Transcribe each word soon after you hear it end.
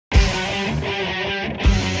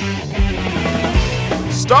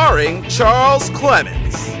starring Charles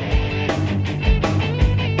Clemmons,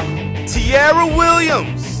 Tierra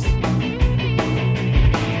Williams,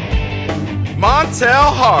 Montel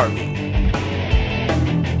Harvey,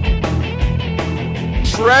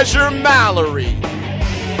 Treasure Mallory,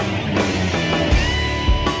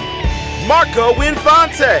 Marco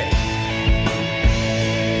Infante,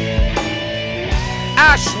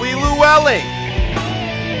 Ashley Llewellyn,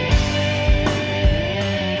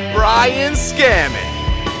 Brian Scammon,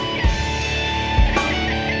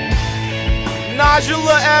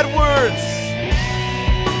 Najula Edwards,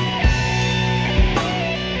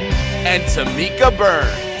 and Tamika Burns.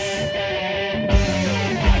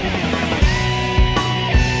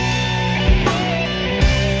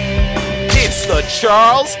 It's the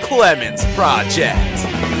Charles Clemmons Project.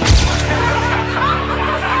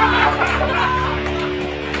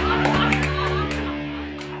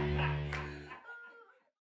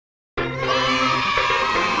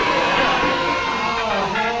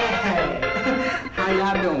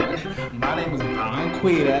 My name is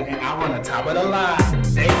Bonkwita, and I run the top of the line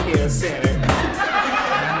DayCare Center. And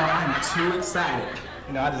I know I'm too excited.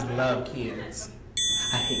 You know, I just love kids.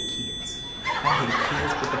 I hate kids. I hate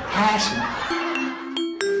kids with a passion.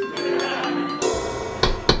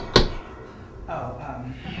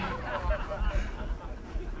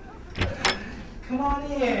 Come on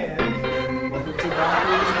in. Welcome to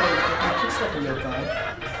Bonkwita's Day. Put stuff in your tongue.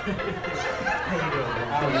 How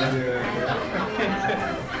you doing?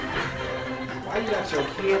 Why you got your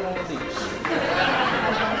kid on the leash?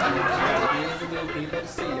 Here's a little people to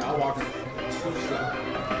see y'all walking too slow.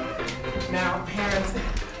 Now, parents,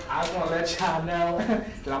 I just want to let y'all know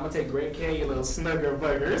that I'm going to take great care of your little snugger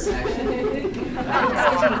buggers.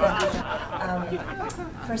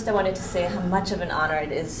 First, I wanted to say how much of an honor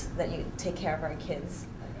it is that you take care of our kids.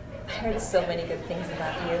 I heard so many good things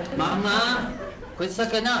about you. Mama, quit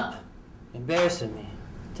sucking up. Embarrassing me.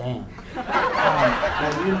 Damn. Now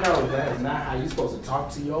you know that is not how you're supposed to talk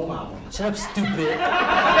to your mama. Shut up, stupid. I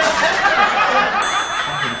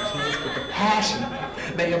hate kids with a passion.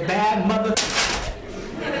 They a bad mother. It's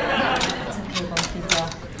okay, Bonkwita.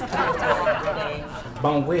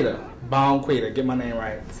 Bonkwita. Bonkwita. Get my name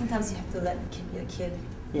right. Sometimes you have to let a kid be a kid.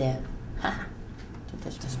 Yeah. Don't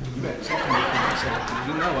touch me. You better check on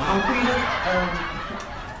your you know Bonkwita.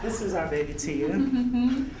 This is our baby Tia.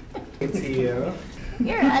 Tia.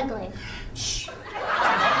 You're ugly. Shh.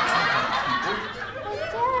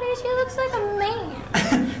 Daddy, she looks like a man.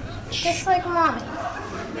 Just like Mommy.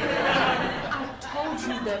 I told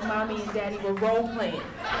you that Mommy and Daddy were role playing.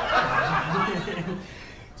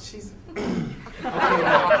 She's okay.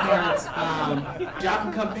 Now, parents, y'all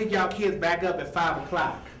can come pick y'all kids back up at 5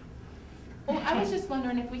 o'clock. Well, I was just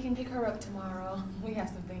wondering if we can pick her up tomorrow. We have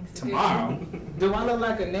some things to Tomorrow? Do I look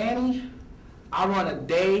like a nanny? I run a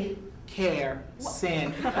DayCare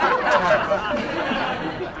Center.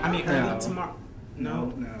 I mean, early tomorrow.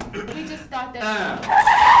 No. do. We just thought that.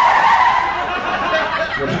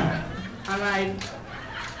 All right.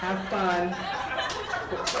 Have fun.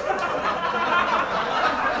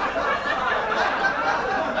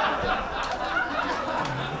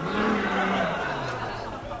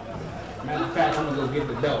 Matter of fact, I'm gonna go get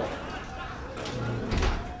the dough.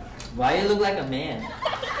 Why you look like a man?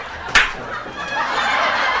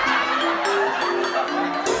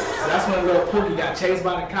 That's when little Pookie got chased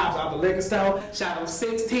by the cops out the liquor store, shot him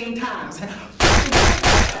 16 times. Yeah!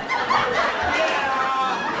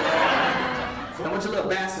 So what your little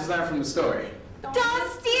bastards learn from the story?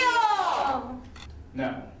 Don't steal!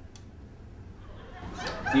 No.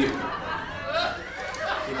 You.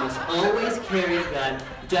 You must always carry a gun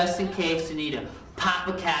just in case you need to pop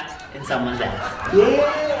a cap in someone's ass.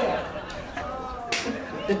 Yeah!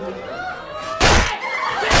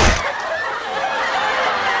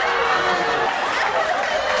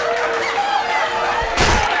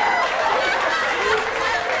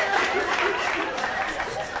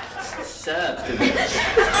 Shut up, stupid.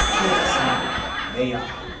 They are.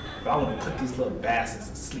 But I want to put these little bastards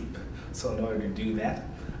to sleep. So in order to do that,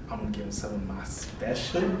 I'm going to give them some of my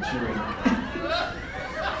special drink.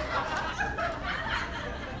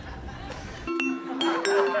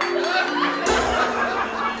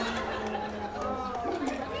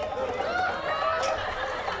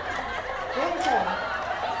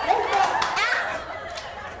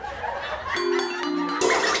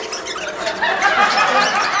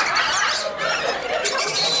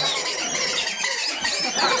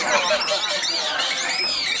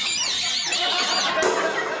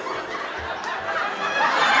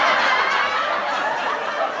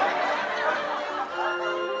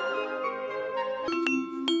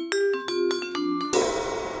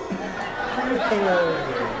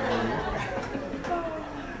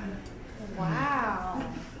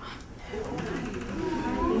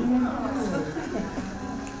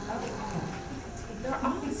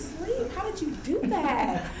 sleep. How did you do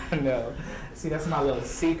that? No. See, that's my little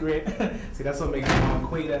secret. See, that's what makes me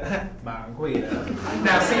Bonkwita. Bonkwita.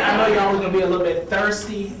 Now, see, I know y'all always gonna be a little bit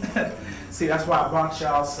thirsty. See, that's why I brought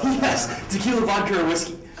y'all some. Yes, tequila, vodka, or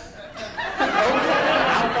whiskey.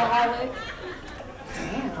 Alcoholic.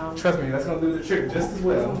 Damn. Trust me, that's gonna do the trick just as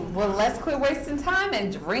well. Well, let's quit wasting time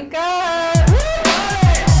and drink up.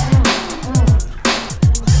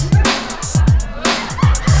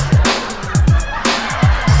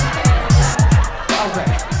 Okay.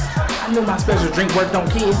 I knew my special drink worked on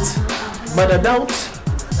kids, but adults,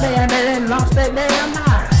 they done lost their damn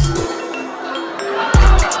mind.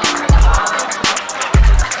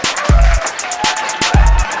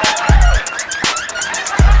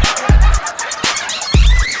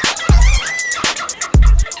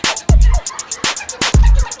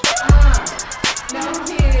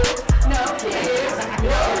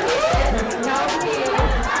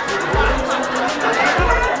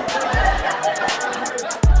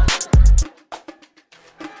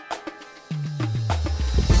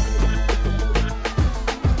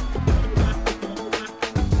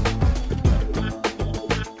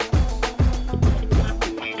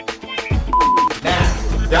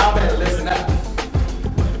 Y'all better listen up.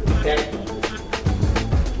 Okay?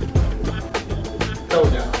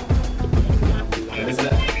 Told y'all. Listen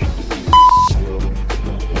up.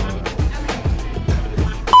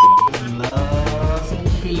 Love some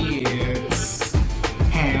kids.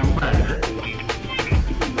 Hamburger.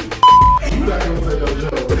 You not gonna say no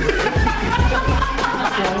joke.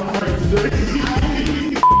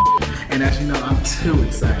 And as you know, I'm too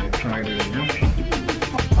excited trying to do it.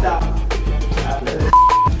 Stop.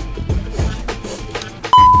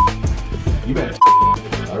 You better.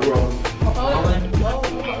 I roll.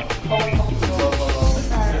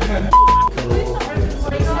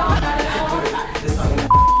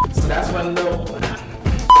 So that's when little.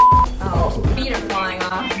 Oh, feet are flying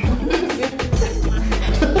off.